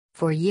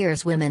For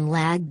years women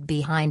lagged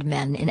behind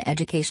men in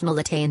educational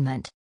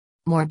attainment.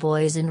 More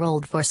boys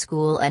enrolled for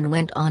school and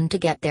went on to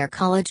get their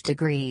college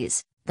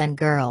degrees than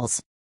girls.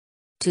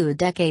 2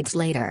 decades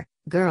later,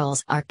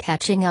 girls are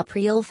catching up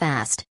real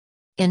fast.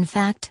 In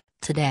fact,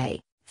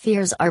 today,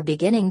 fears are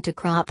beginning to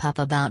crop up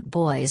about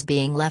boys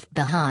being left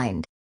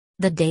behind.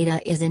 The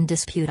data is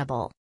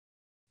indisputable.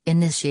 In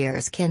this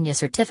year's Kenya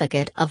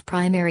Certificate of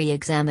Primary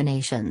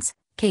Examinations,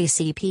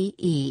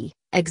 KCPE,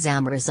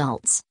 exam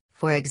results,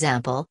 for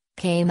example,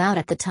 came out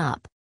at the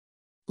top.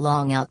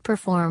 Long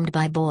outperformed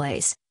by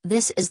boys,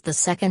 this is the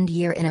second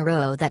year in a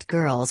row that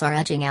girls are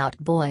edging out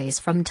boys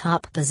from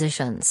top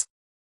positions.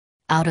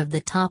 Out of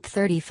the top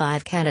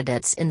 35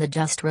 candidates in the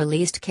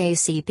just-released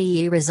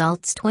KCPE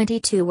results,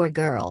 22 were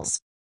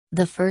girls.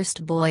 The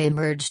first boy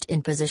emerged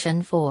in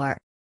position 4.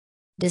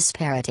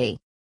 Disparity.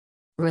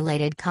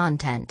 Related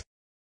content.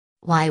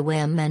 Why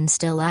women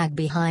still lag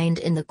behind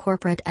in the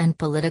corporate and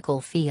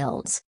political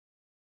fields.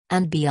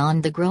 And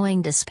beyond the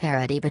growing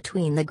disparity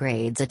between the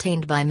grades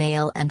attained by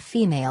male and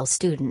female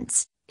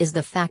students, is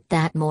the fact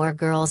that more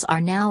girls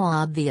are now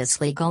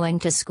obviously going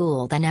to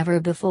school than ever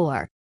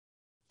before.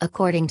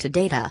 According to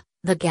data,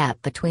 the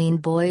gap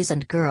between boys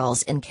and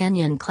girls in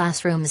Kenyan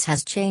classrooms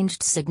has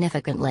changed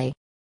significantly.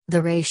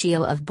 The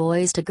ratio of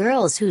boys to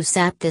girls who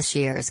sat this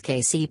year's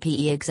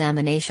KCPE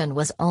examination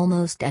was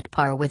almost at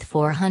par with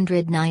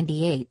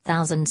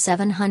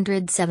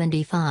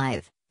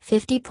 498,775,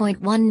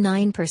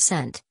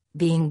 50.19%,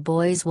 being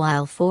boys,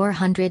 while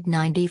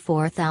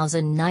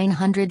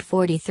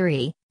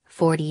 494,943,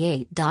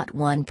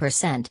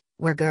 48.1%,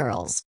 were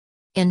girls.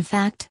 In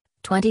fact,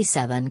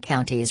 27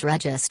 counties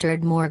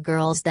registered more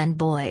girls than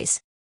boys.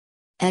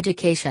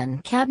 Education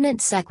Cabinet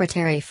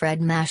Secretary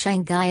Fred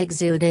Matiang'i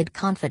exuded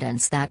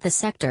confidence that the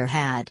sector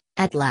had,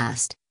 at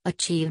last,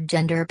 achieved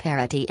gender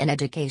parity in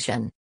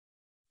education.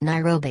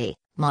 Nairobi,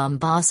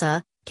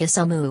 Mombasa,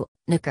 Kisumu,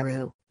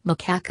 Nakuru,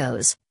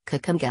 Machakos,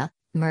 Kakamega,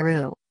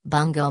 Meru,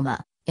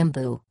 Bungoma,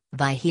 Embu,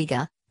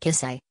 Vihiga,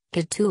 Kisii,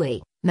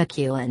 Kitui,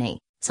 Makueni,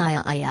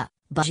 Siaya,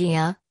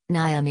 Busia,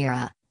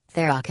 Nyamira,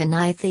 Tharaka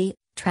Nithi,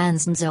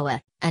 Trans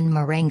Nzoia, and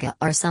Maringa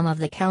are some of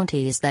the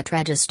counties that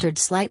registered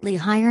slightly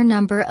higher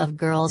number of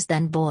girls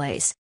than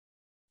boys.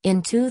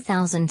 In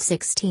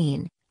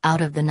 2016, out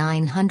of the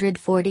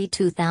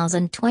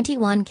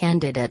 942,021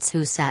 candidates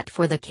who sat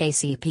for the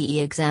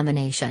KCPE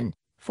examination,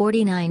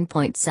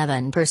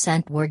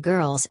 49.7% were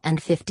girls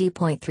and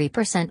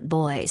 50.3%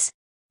 boys.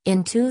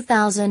 In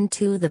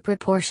 2002 the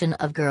proportion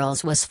of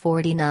girls was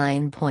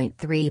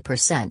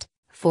 49.3%,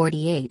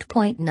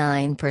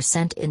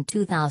 48.9% in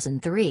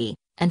 2003,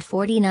 and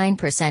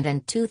 49%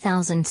 in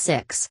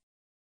 2006.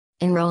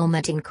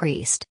 Enrollment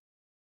increased.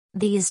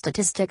 These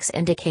statistics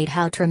indicate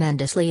how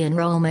tremendously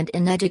enrollment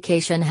in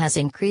education has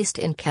increased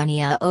in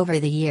Kenya over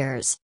the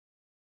years.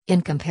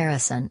 In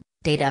comparison,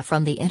 data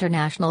from the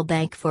International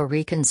Bank for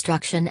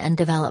Reconstruction and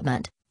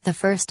Development, the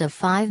first of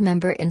 5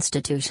 member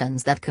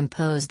institutions that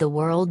compose the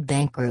World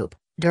Bank Group,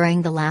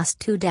 during the last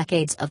 2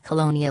 decades of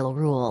colonial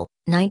rule,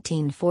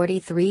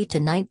 1943 to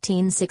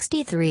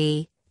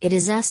 1963, it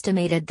is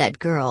estimated that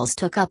girls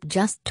took up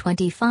just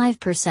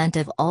 25%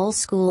 of all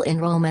school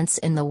enrollments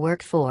in the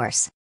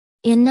workforce.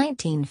 In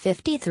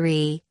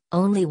 1953,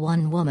 only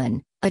 1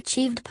 woman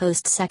achieved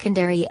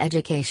post-secondary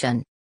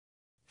education.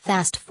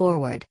 Fast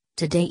forward,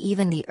 today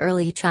even the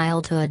Early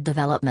Childhood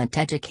Development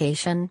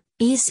Education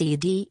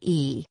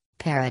 (ECDE)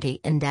 parity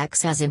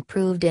index has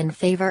improved in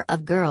favor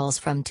of girls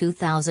from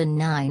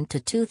 2009 to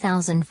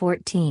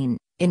 2014.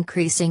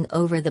 Increasing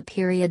over the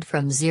period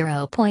from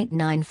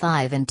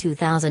 0.95 in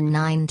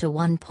 2009 to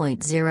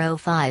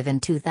 1.05 in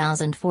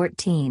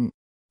 2014.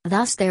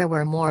 Thus there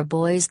were more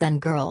boys than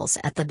girls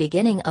at the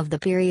beginning of the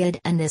period,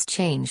 and this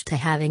changed to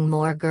having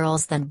more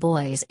girls than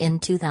boys in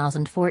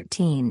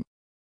 2014.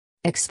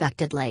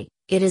 Expectedly,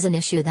 it is an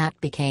issue that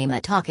became a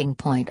talking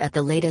point at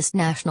the latest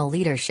National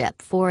Leadership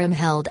Forum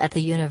held at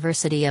the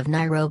University of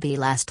Nairobi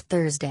last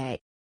Thursday.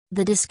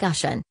 The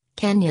discussion,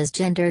 Kenya's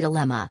Gender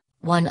Dilemma,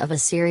 one of a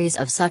series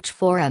of such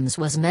forums,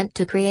 was meant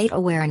to create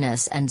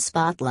awareness and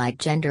spotlight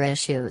gender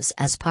issues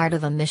as part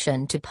of a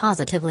mission to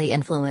positively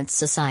influence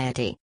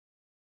society.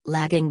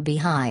 Lagging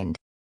behind.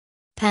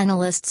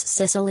 Panelists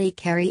Cicely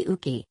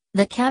Kariuki,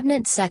 the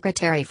Cabinet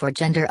Secretary for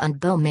Gender,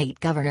 and Bomet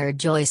Governor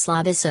Joyce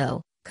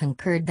Labiso,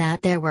 concurred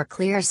that there were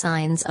clear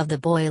signs of the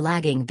boy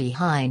lagging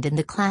behind in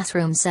the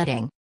classroom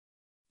setting.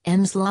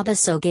 Ms.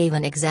 Labiso gave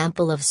an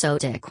example of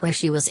Sotik, where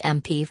she was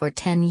MP for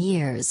 10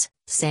 years,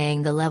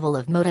 saying the level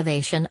of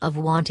motivation of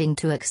wanting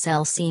to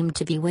excel seemed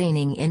to be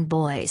waning in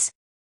boys.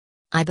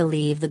 I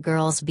believe the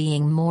girls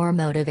being more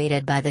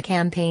motivated by the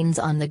campaigns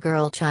on the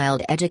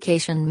girl-child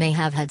education may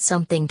have had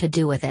something to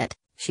do with it,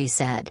 she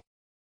said.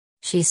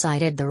 She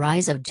cited the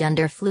rise of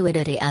gender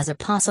fluidity as a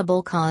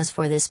possible cause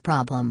for this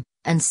problem,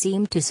 and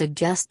seemed to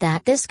suggest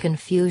that this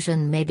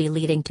confusion may be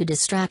leading to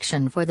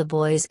distraction for the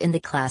boys in the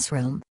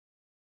classroom.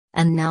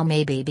 And now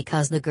maybe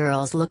because the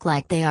girls look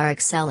like they are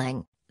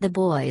excelling, The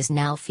boys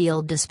now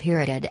feel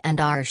dispirited and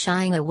are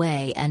shying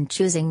away and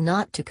choosing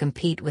not to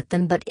compete with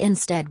them, but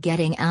instead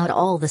getting out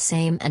all the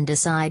same and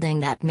deciding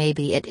that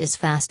maybe it is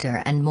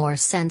faster and more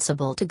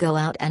sensible to go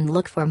out and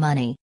look for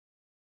money.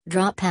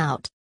 Drop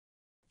out.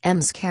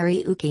 Ms.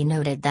 Kariuki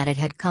noted that it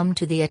had come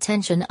to the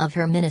attention of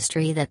her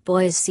ministry that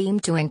boys seem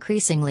to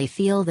increasingly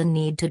feel the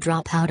need to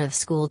drop out of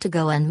school to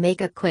go and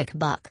make a quick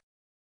buck.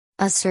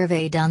 A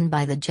survey done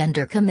by the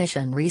Gender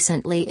Commission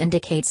recently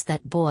indicates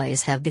that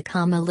boys have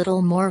become a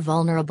little more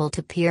vulnerable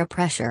to peer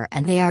pressure,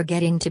 and they are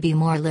getting to be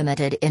more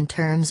limited in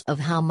terms of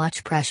how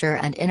much pressure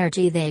and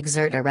energy they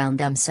exert around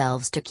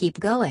themselves to keep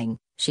going,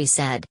 she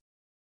said.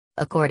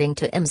 According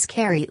to Ms.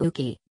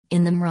 Kariuki,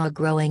 in the MRA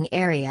growing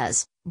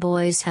areas,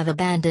 boys have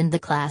abandoned the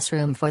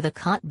classroom for the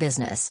cot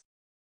business.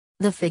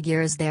 The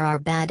figures there are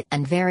bad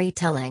and very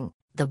telling.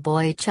 The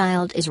boy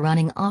child is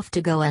running off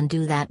to go and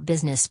do that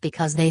business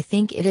because they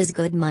think it is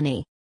good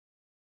money.